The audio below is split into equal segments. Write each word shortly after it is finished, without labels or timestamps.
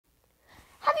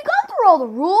all the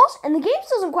rules and the game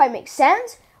still doesn't quite make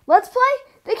sense, let's play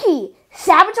the key.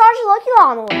 Sabotage Lucky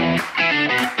Llama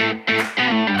Land.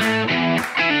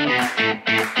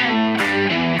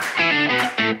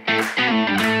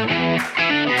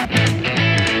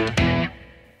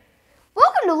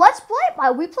 Welcome to Let's Play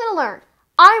by We Play to Learn.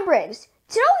 I'm Briggs.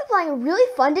 Today we'll be playing a really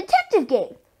fun detective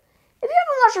game. If you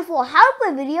haven't watched our full how to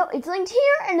play video, it's linked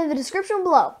here and in the description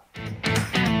below.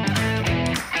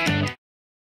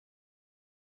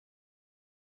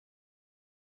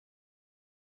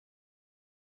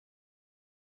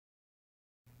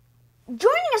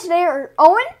 Joining us today are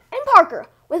Owen and Parker,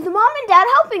 with Mom and Dad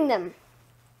helping them.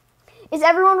 Is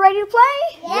everyone ready to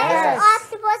play? Yes.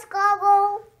 Octopus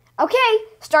gobble. Okay,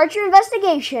 start your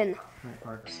investigation.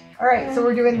 All right, so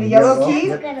we're doing the yellow key.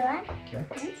 Good one.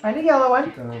 Okay. Find a yellow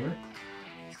one. Turn over.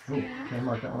 Oh, okay,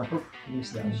 mark that one. Oh, you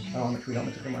missed that one. I don't want to, we don't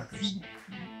mix the markers.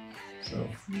 So,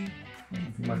 you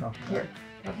can mark off Here.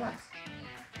 What's that?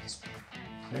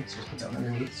 Okay, so just put that one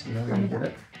underneath so you know you're going to get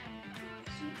it.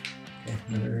 Okay,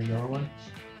 another yellow one.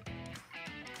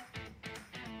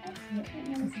 Good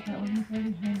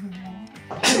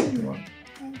one.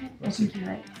 I think you're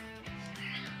right.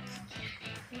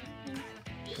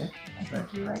 Okay, I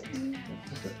think you're right.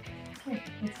 that's it. Okay,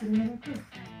 let's get another clue.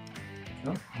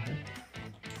 No? Okay.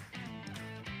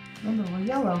 Remember, we're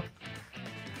yellow.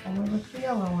 Only look for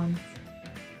yellow ones.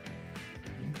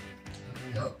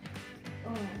 Oh.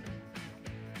 Oh.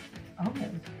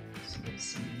 So let's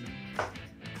see.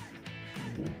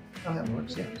 Oh, that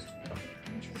works, yeah. Hold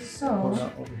So,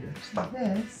 that over here.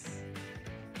 this.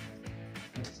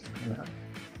 Let's turn that.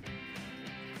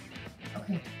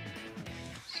 Okay.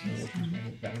 So we'll just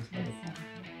make that one's better.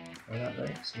 Or that,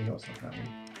 right? So we know it's not that one.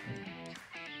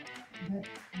 But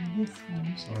this one.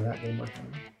 So that game worked on.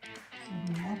 So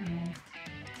the other one.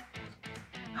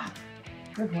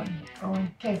 Good one. Oh,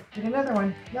 okay, get another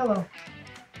one. Yellow.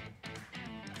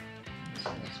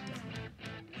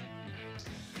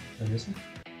 And this one?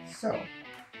 So,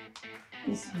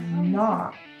 this is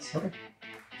not. Okay.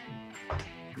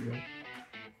 Here we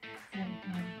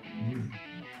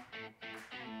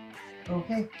go.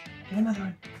 Okay, get another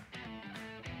one.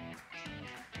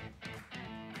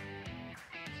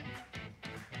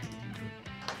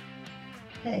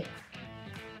 Okay.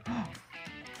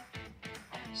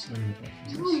 So many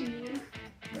questions.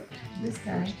 This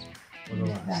guy. Or the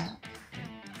last. That.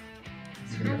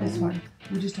 Here we This go. one.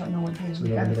 We just don't know what page. So We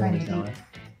the gotta middle find a one's down, date. right?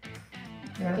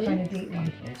 We gotta find a date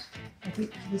one. Close. I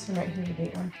think this one right here, the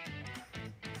date one.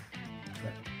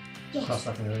 Yes. Cross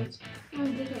off the other ones.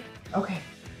 Okay.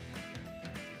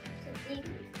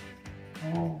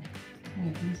 Oh,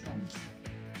 yeah, these ones.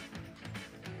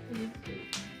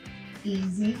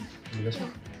 Easy. Do this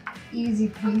one? Easy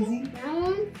peasy. That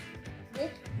one.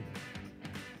 This.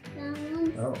 That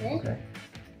one's Oh, this. okay.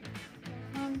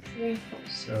 That one's this.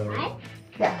 So, Right?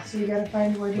 Yeah, so you gotta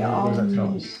find where they where all does that tell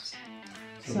meet. us?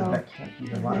 So, So, that can't be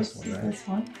the last This one, is right? this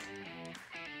one.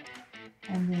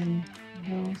 And then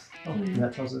those Oh, three. and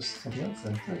that tells us something else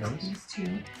then. So it's Notice. these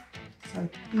two. So I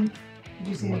think, did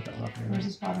you see Mark it? that one off there. Where's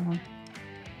this bottom one?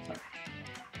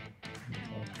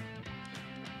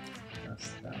 That's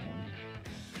that one.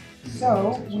 So,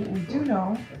 what we do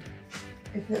know,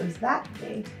 if it was that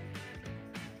big,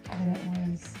 then it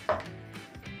was,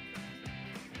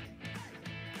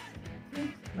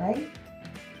 right?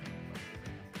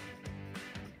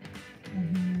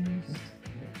 And here's,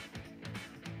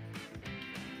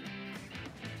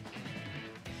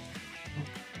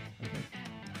 Okay.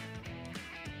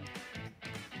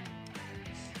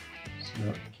 So, no,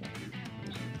 it can't be.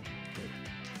 There's no-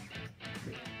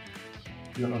 wait.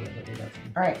 You don't know that, okay, that's.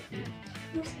 all right,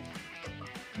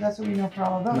 that's what we know for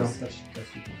all of No, those, that's 2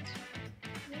 points.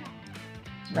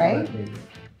 So right? that made it.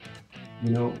 You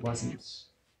know it wasn't.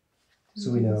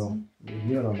 So we know.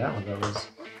 We don't know that one. That was.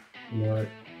 You know it.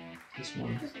 This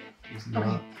one is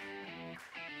not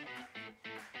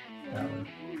that one.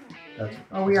 That's.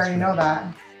 Oh, we already know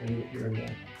that. And you're in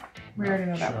there. We already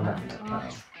know that Sure, part. I'm not in that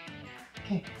pile.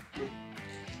 Okay,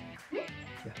 Yeah,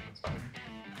 that's fine.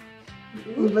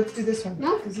 ooh, let's do this one.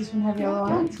 No. Does this one have yellow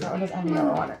on it? That one doesn't have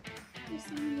yellow on it. This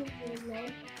one is yellow.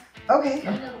 Okay.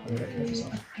 Oh, okay, that's this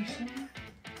one.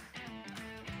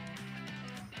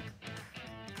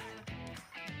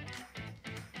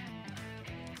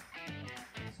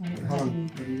 So it Hold has to on.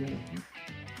 be What are you doing?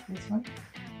 this one.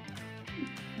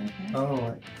 Okay. Oh,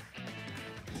 right.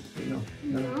 Wait, no.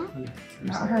 No. No. no.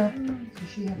 Not her. So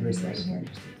she has to Erase be right this. here,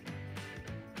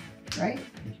 right?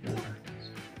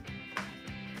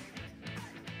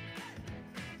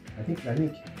 I think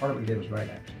part of what we did was right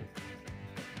actually.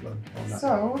 Well, not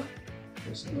So,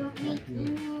 this No,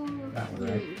 one. That one,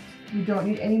 right? We don't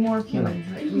need any more humans.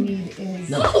 What we need is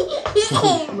No.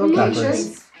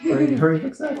 locations. Hurry,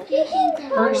 fix that.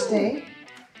 First day.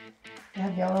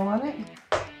 Have yellow on it.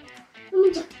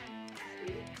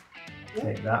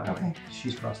 Okay, that one. Okay.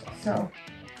 She's crossed off. So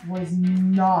was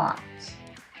not.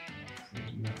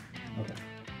 Okay.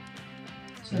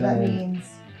 So that means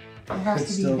it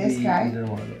has to be this guy. Either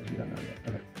one of those. We don't know yet.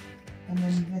 Okay. And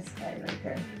then this guy right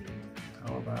there.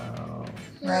 How about?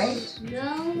 Right?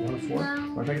 No. You want a 4?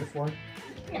 No. Want to make it a 4?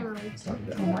 No. Let's start with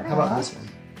that. Oh my How about God. this one?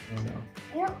 Oh no.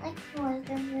 I don't like fours.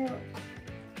 They're real.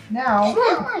 Now. No,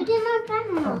 I did not find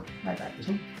Oh, one. my bad. This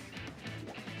one?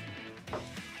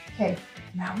 Okay.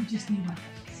 Now we just need one of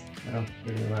these. No,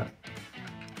 we're doing that.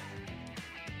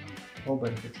 Oh,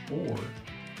 but if it's 4,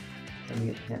 then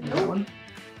we can't do that one.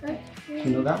 You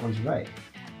know that one's right.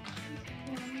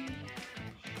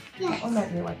 That Yes. one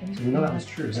might be a weapon. So we know that one's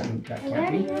true. Does that mean that We can't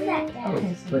already be? know that. Oh,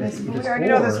 Okay, so but this, if we it's already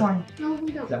know this 4, one. No,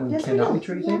 we don't. that one Yes, we cannot do. be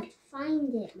true, you We have think? to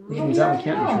find it. Which Mom. means that one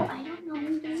can't be No. true. I don't know. We I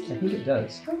don't. think it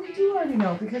does. But we do already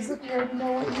know because look, we already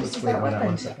know what Let's uses wait that on that one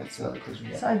weapon. a second. See how close we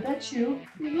So get. I bet you.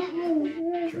 We can't move.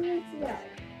 Yeah. Let's do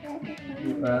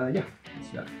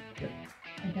that.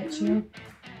 I bet you.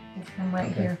 It's from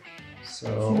right Okay. here. See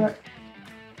So, what?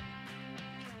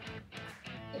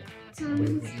 It's on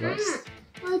his hat.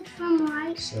 Oh, it's from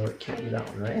right. so it can't be that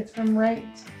one, right? It's from right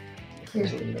here.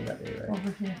 Here's what we know that day, right?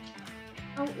 Over here.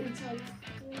 Oh, inside.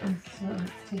 And so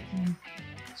it's taking.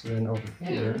 So then over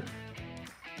here,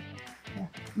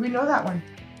 We know that one.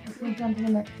 Let's move on to the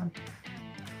next one.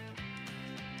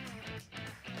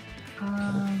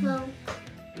 Well,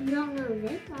 we don't know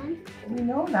this one. We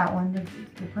know that one.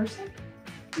 The person?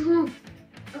 Oh,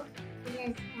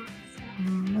 yes,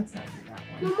 Let's not do that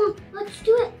one. Mama, let's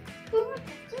do it. Mama,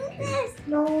 do this.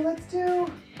 No, let's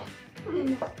do.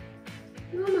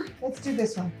 Mama. Let's do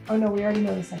this one. Oh no, we already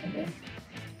know the second day.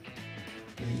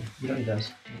 we don't need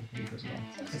those. We need those at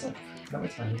all. It's not- No,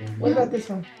 it's fine. What about this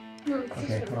one? No, it's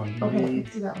Okay, this hold one. on. We Okay, need-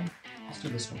 let's do that one. Let's do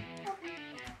this one.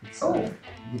 It's, Oh.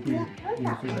 we figure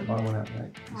that bottom one out,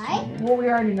 right? This one Right? here. Well, we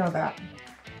already know that.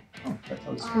 Oh, that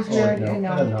tells us. Because we already know.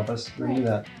 That doesn't help us. We knew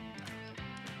that.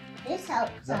 This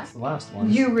helps 'Cause that's us. the last one.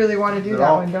 You really want to do They're that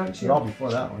all- one, don't They're all you?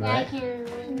 before that one, Yeah, I right? can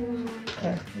really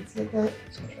Okay, let's get that.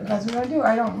 So much If for that's that. what we want to do.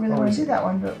 I don't really Oh, want is to do it? that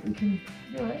one, but we can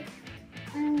do it.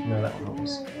 No, that one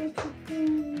helps.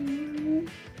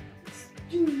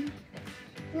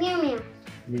 Meow meow. You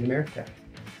need the mirror? Okay.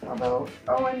 Although,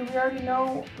 oh, and we already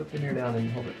know. Put the mirror down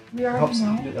and hold it. We It already helps. Do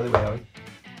know. it the other way, Ellie.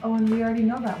 Oh, and we already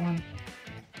know that one.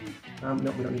 No,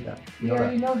 we don't need that. We You know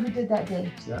already that. know who did that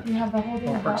day. See that? We have the whole thing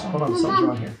Oh, of that first, hold one. on. Something's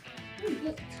wrong here.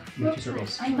 You need 2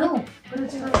 circles. I know, but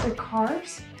it's for the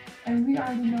cars, and we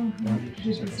already know who Why don't you did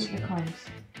just this circle at the here? cars.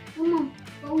 Mama,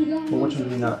 but we don't Well, know which one do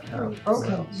we not have? What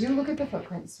Okay, else? you look at the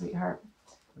footprints, sweetheart.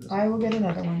 What is I it? will get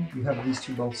another one. You have these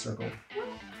 2 both circled.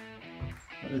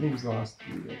 I think it was the last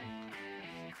 3.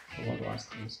 But one of the last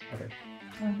 3s. Okay.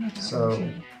 Oh, I know that So- one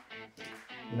too.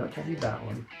 You know, it can't be that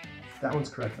one. That one's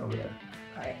correct over there.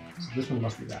 Alright, So this one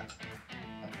must be that.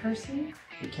 a person,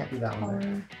 It can't be that one car,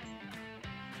 there.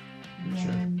 and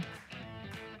Sure. then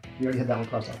You already had that one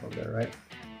crossed off over there, right?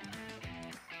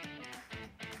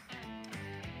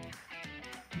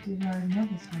 we did already know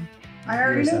this one. I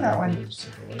already Here's know that one. one. Just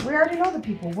circle it. We already know the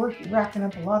people. We're racking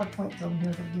up a lot of points over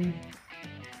here that we.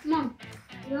 Mom,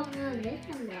 we don't know this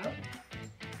one though.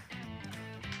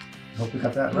 Hope we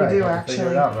got that We right. do, Hope we figured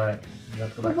actually. it out right. You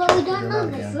have to go back But to we figure don't it know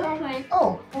out the again. footprint.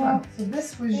 Oh, hold on. So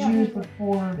this was used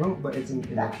before. No, but it's in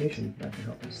That. location. That can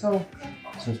help us. So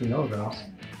Since we know those,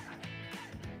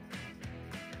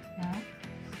 that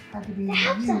had to be That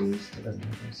helps us. used, it doesn't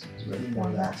help us. It's right More before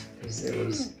of that. that. Because it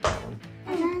was that one.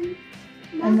 And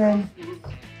and then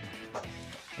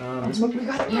This one? we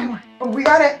got it. One more. Oh, we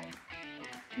got it.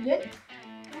 You did?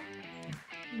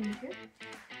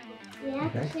 we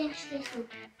have to Okay. finish this one.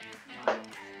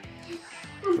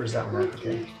 Where's that one at?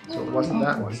 Okay. So it wasn't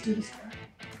that one. Let's do this one.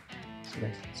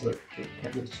 Okay. So it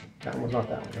can't be. That one was not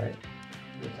that one, right?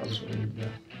 It tells us what we need to do.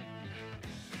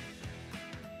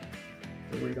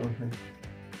 Where are you going, honey?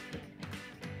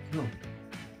 No.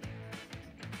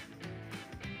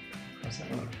 Cross that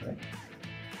one off, right?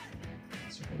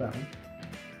 Circle that one.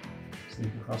 So you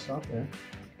can cross it off there.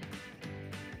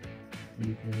 And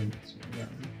you can circle that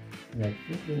one. And I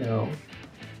think we know.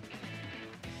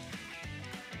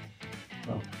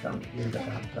 Well, that one, we already got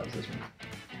that one. That was this one.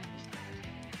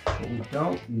 What we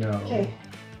don't know Okay.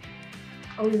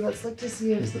 Oh, let's look to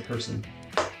see is if the person.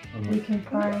 On we the, can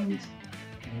find.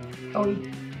 Oh,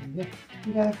 yeah.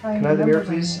 We gotta find. Can I have the mirror, numbers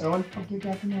on please, it. Owen? I'll give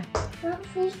that the mirror. Well,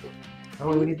 first,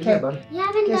 Owen, we need the Okay. mirror, bud. you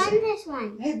haven't Guess done this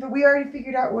one. Hey, but we already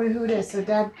figured out who it is, so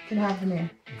Dad can have the mirror.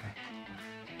 Okay.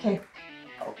 Okay.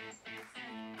 Oh.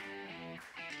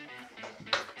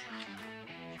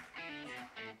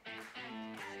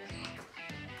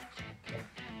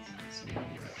 Let's see.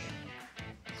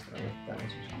 Start with that one.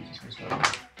 So we just gonna start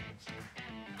with.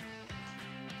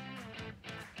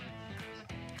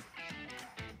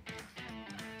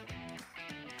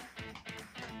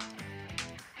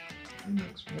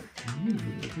 Looks pretty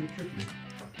tricky.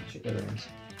 Check the other ones.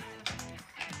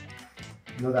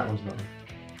 No, that one's wrong.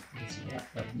 Let's see that.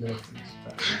 That middle one's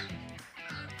backwards.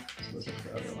 So let's look at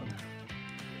the other one.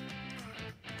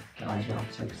 That one's wrong.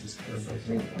 So this curve goes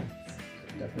in that one.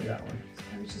 So definitely that one.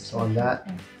 So on that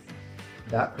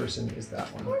person is that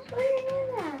one. Why do you do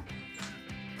that?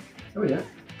 Oh yeah.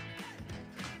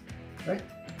 Right?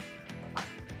 I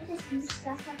just missed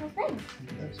that whole thing.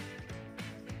 Yes.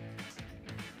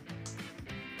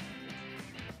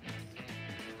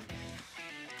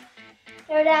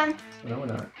 We're done. No, we're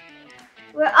not.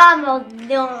 We're almost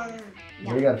done.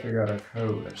 We gotta figure out our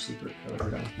code, our secret code. We're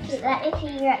done. So let me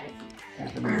figure out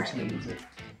Here's the meter so we use it.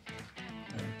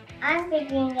 I'm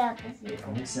figuring out the secret.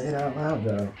 Don't say it out loud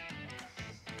though.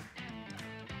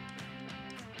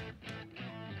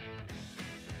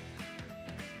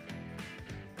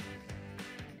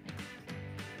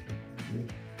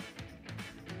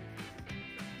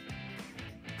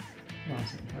 Come on,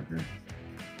 second marker.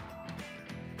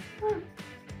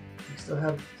 We still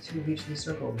have 2 of each of these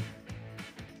circled.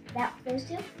 That those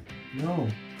two? No,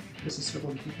 this is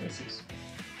circled in 2 places.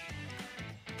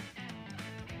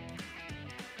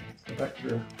 Let's go back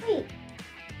through. Wait.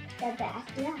 Got the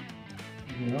after that.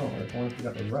 No, if only if you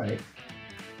got the right.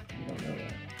 You don't know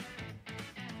that.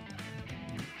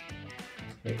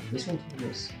 Okay, this one told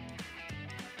us.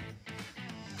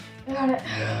 Got it.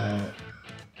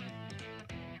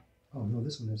 Oh no,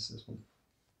 this one is this one.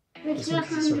 It's This not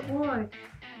one's on the the board.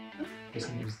 This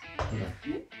one is. Hold on.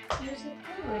 There's a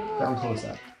board. That one told us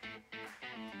that.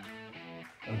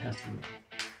 That one has to be.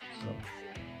 So.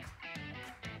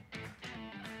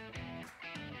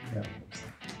 Yeah, what's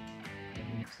that? That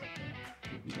one mixed up there.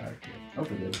 We got it here. Oh,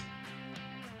 we did.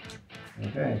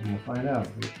 Okay, we'll find out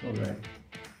if we feel right.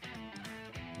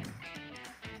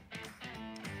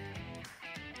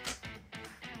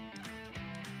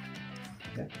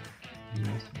 Okay. And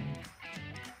last one.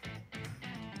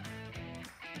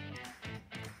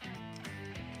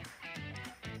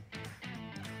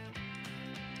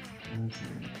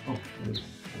 Oh, it is.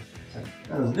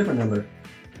 That was a different number.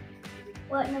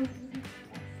 What number?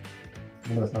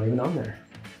 Number that's not even on there.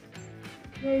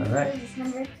 What All right. is this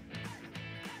number?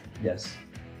 Yes.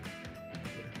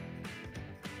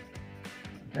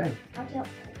 Okay. I'll tell.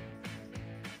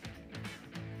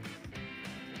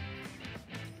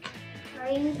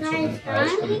 Are you So guys then files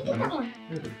done? for the You get that numbers. one.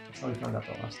 Good. That's how we found out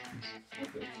the last piece.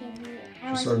 Okay, can't do it. I Just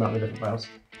want sort them out in the different files.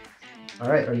 All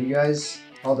right, are you guys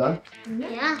all done?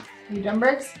 Yeah. You done,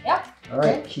 Briggs? Yep. All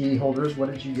right, key holders,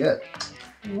 what did you get?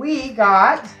 We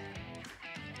got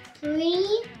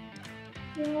 3,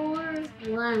 4,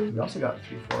 1. We also got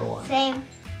 3, 4, 1. Same.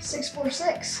 6, 4,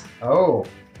 6. Oh,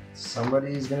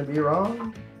 somebody's gonna be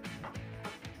wrong.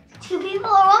 2 people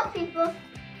or 1 people.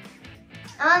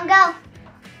 Go.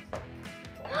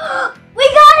 We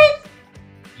got it!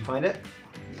 Did you find it?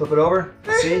 Flip it over.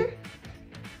 Let's see.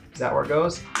 Is that where it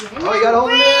goes? Oh, you gotta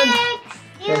hold it in. Bricks,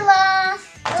 you Okay. lost.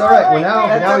 It's all right. Well, now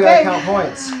That's we gotta okay. count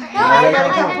points. No, Now I we gotta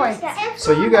don't count points. understand.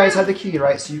 So you guys had the key,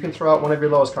 right? So you can throw out one of your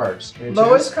lowest cards. You gonna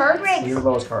Lowest choose? cards? Briggs. Your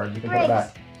lowest card. You can put it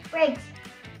back. Briggs.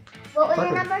 What was your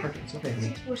Parker, number? Parker, it's okay, honey.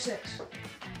 6, 4, 6.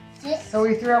 6. So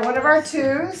we threw out one of our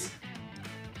 2s.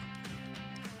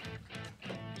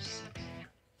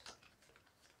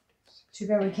 Too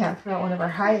bad we can't throw out one of our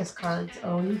highest cards,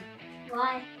 Owie.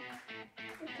 Why?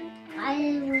 Why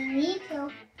did we need to?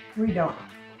 We don't.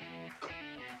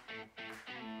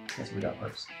 That's what we got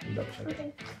first. We double check it.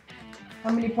 Okay. How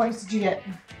many points did you get?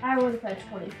 I would have had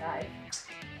 25.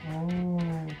 Oh,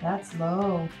 that's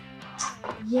low.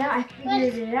 Yeah, I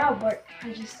figured it out, but I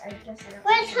guess I don't.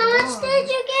 Wait, how much did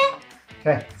you get?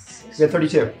 Okay, we had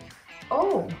 32.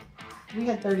 Oh, we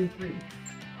had 33.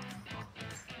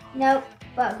 Nope.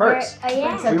 But Perks. Oh, yeah.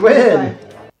 Briggs had We win.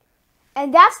 25.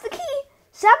 And that's the key.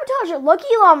 Sabotage at Lucky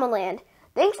Llama Land.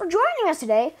 Thanks for joining us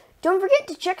today. Don't forget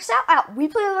to check us out at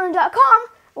WePlayLearn.com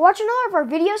or watch another of our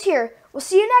videos here. We'll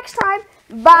see you next time.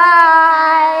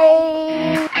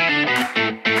 Bye.